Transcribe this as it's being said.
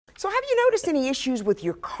So have you noticed any issues with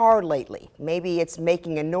your car lately? Maybe it's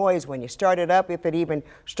making a noise when you start it up, if it even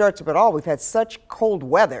starts up at all. We've had such cold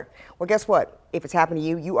weather. Well, guess what? If it's happened to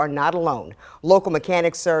you, you are not alone. Local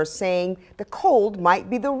mechanics are saying the cold might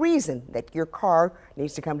be the reason that your car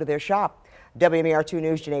needs to come to their shop. WMAR2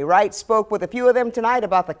 News' Janae Wright spoke with a few of them tonight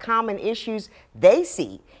about the common issues they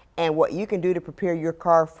see and what you can do to prepare your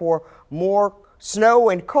car for more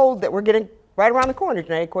snow and cold that we're getting right around the corner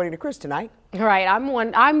tonight, according to Chris tonight. Right, I'm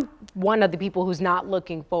one of the people who's not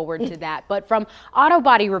looking forward to that. But from auto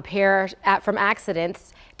body repairs, from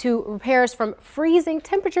accidents to repairs from freezing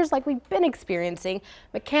temperatures like we've been experiencing,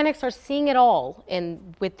 mechanics are seeing it all.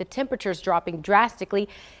 And with the temperatures dropping drastically,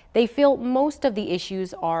 they feel most of the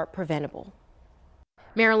issues are preventable.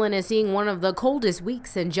 Maryland is seeing one of the coldest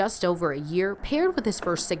weeks in just over a year, paired with its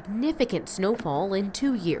first significant snowfall in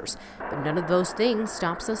 2 years. But none of those things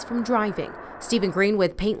stops us from driving. Stephen Green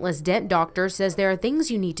with Paintless Dent Doctor says there are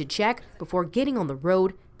things you need to check before getting on the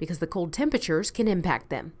road because the cold temperatures can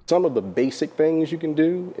impact them. Some of the basic things you can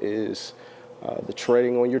do is the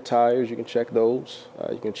treading on your tires. You can check those.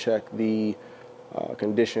 You can check the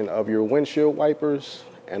condition of your windshield wipers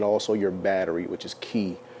and also your battery, which is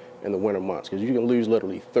key in the winter months, because you can lose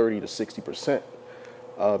literally 30 to 60%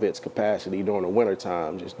 of its capacity during the winter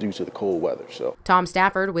time just due to the cold weather. So Tom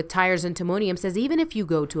Stafford with Tires and Timonium says even if you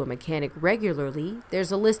go to a mechanic regularly,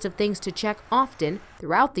 there's a list of things to check often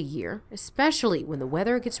throughout the year, especially when the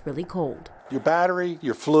weather gets really cold. Your battery,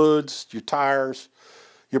 your fluids, your tires,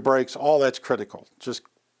 your brakes, all that's critical. Just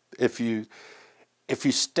if you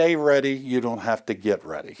stay ready, you don't have to get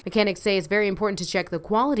ready. Mechanics say it's very important to check the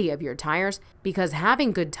quality of your tires because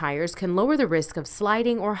having good tires can lower the risk of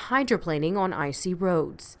sliding or hydroplaning on icy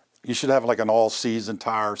roads. You should have like an all-season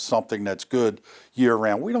tire, something that's good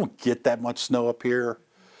year-round. We don't get that much snow up here,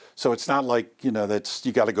 so it's not like, you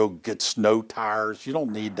got to go get snow tires. You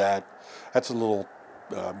don't need that. That's a little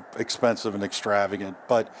expensive and extravagant,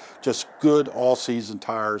 but just good all-season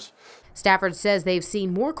tires. Stafford says they've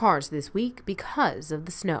seen more cars this week because of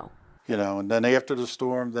the snow. And then after the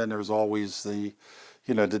storm, then there's always the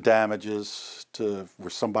damages to where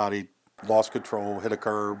somebody lost control, hit a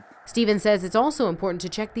curb. Stephen says it's also important to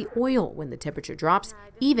check the oil when the temperature drops,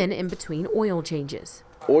 even in between oil changes.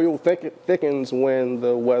 Oil thickens when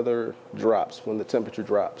the weather drops, when the temperature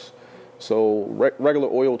drops. So regular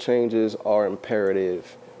oil changes are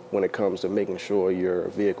imperative when it comes to making sure your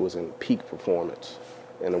vehicle is in peak performance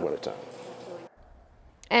in the wintertime.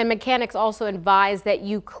 And mechanics also advise that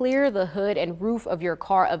you clear the hood and roof of your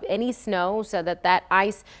car of any snow so that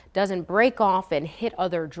ice doesn't break off and hit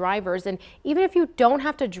other drivers. And even if you don't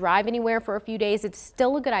have to drive anywhere for a few days, it's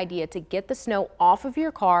still a good idea to get the snow off of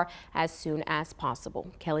your car as soon as possible.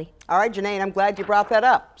 Kelly? All right, Janae, I'm glad you brought that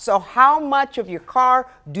up. So how much of your car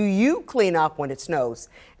do you clean up when it snows?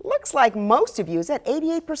 It looks like most of you, is that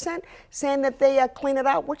 88%, saying that they clean it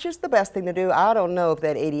out, which is the best thing to do. I don't know if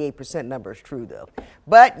that 88% number is true, though.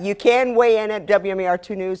 But you can weigh in at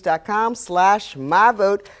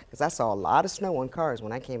WMAR2news.com/myvote, because I saw a lot of snow on cars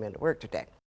when I came into work today.